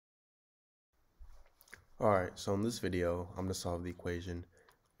Alright, so in this video, I'm going to solve the equation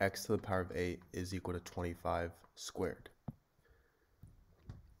x to the power of 8 is equal to 25 squared.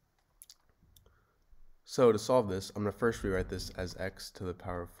 So to solve this, I'm going to first rewrite this as x to the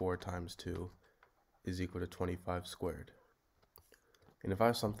power of 4 times 2 is equal to 25 squared. And if I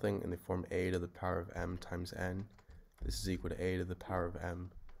have something in the form a to the power of m times n, this is equal to a to the power of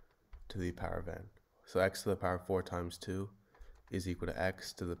m to the power of n. So x to the power of 4 times 2 is equal to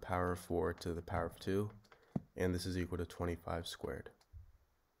x to the power of 4 to the power of 2, and this is equal to 25 squared.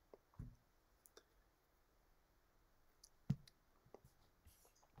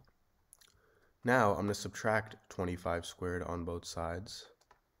 Now I'm going to subtract 25 squared on both sides.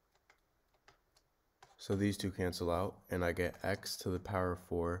 So these two cancel out, and I get x to the power of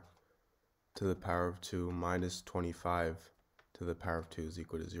 4 to the power of 2 minus 25 to the power of 2 is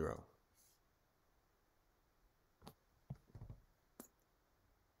equal to 0.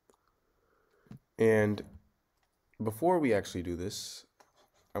 And before we actually do this,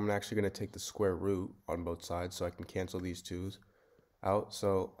 I'm actually going to take the square root on both sides so I can cancel these 2's out.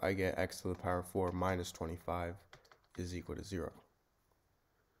 So I get x to the power of 4 minus 25 is equal to 0.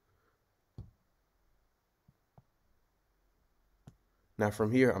 Now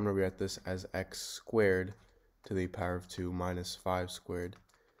from here, I'm going to rewrite this as x squared to the power of 2 minus 5 squared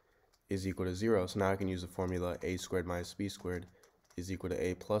is equal to 0. So now I can use the formula a squared minus b squared is equal to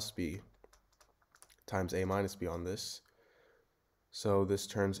a plus b times a minus b on this. So this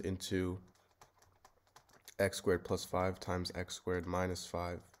turns into x squared plus 5 times x squared minus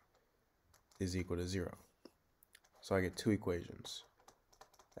 5 is equal to 0. So I get two equations.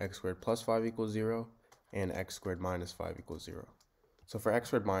 X squared plus 5 equals 0 and x squared minus 5 equals 0. So for x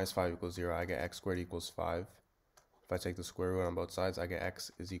squared minus 5 equals 0, I get x squared equals 5. If I take the square root on both sides, I get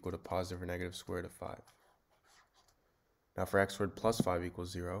x is equal to positive or negative square root of 5. Now for x squared plus 5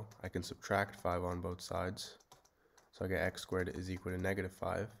 equals 0, I can subtract 5 on both sides. So I get x squared is equal to negative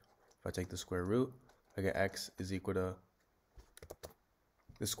 5. If I take the square root, I get x is equal to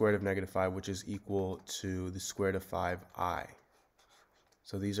the square root of negative 5, which is equal to the square root of 5i.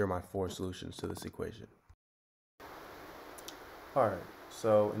 So these are my four solutions to this equation. Alright,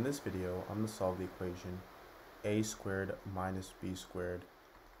 so in this video, I'm going to solve the equation a squared minus b squared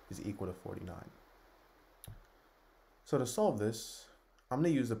is equal to 49. So to solve this, I'm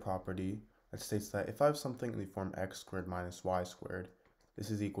going to use the property that states that if I have something in the form x squared minus y squared, this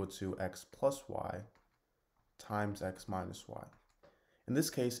is equal to x plus y times x minus y. In this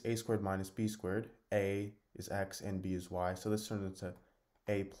case, a squared minus b squared, a is x and b is y, so this turns into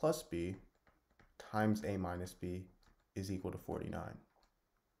a plus b times a minus b is equal to 49.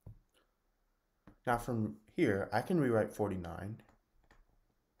 Now from here, I can rewrite 49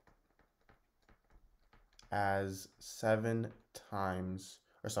 as 7 times,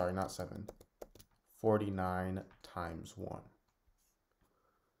 or sorry, not 7, 49 times 1.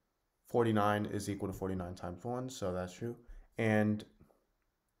 49 is equal to 49 times 1, so that's true. And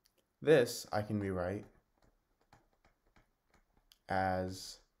this I can rewrite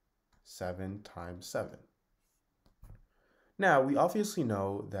as 7 times 7. Now, we obviously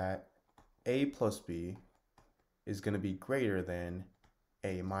know that a plus b is going to be greater than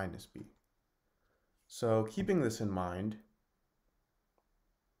a minus b. So keeping this in mind,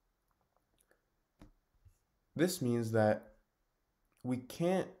 this means that we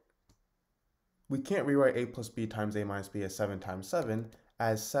can't rewrite a plus b times a minus b as 7 times 7,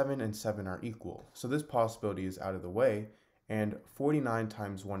 as 7 and 7 are equal. So this possibility is out of the way, and 49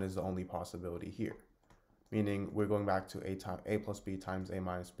 times 1 is the only possibility here. Meaning we're going back to a plus b times a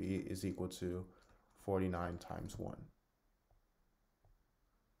minus b is equal to 49 times 1.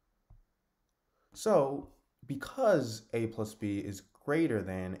 So because a plus b is greater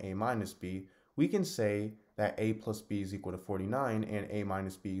than a minus b, we can say that a plus b is equal to 49 and a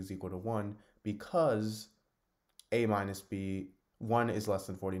minus b is equal to 1 because a minus b, 1 is less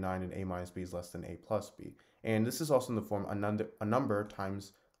than 49 and a minus b is less than a plus b. And this is also in the form a number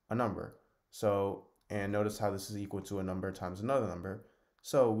times a number. So, and notice how this is equal to a number times another number.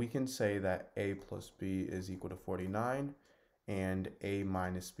 So we can say that a plus b is equal to 49 and a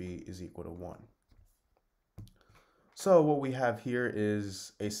minus b is equal to 1. So what we have here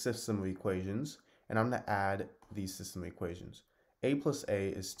is a system of equations, and I'm going to add these system of equations. A plus a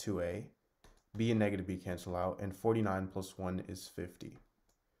is 2a, b and negative b cancel out, and 49 plus 1 is 50.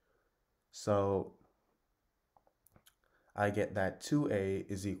 So I get that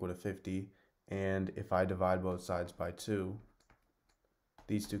 2a is equal to 50, and if I divide both sides by 2,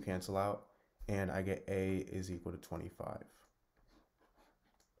 these two cancel out, and I get a is equal to 25.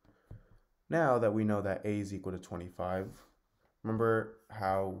 Now that we know that a is equal to 25, remember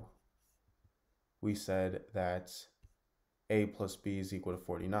how we said that a plus b is equal to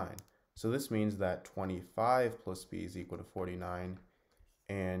 49. So this means that 25 plus b is equal to 49,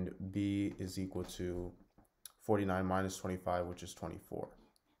 and b is equal to 49 minus 25, which is 24.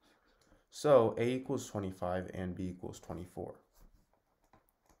 So a equals 25 and b equals 24.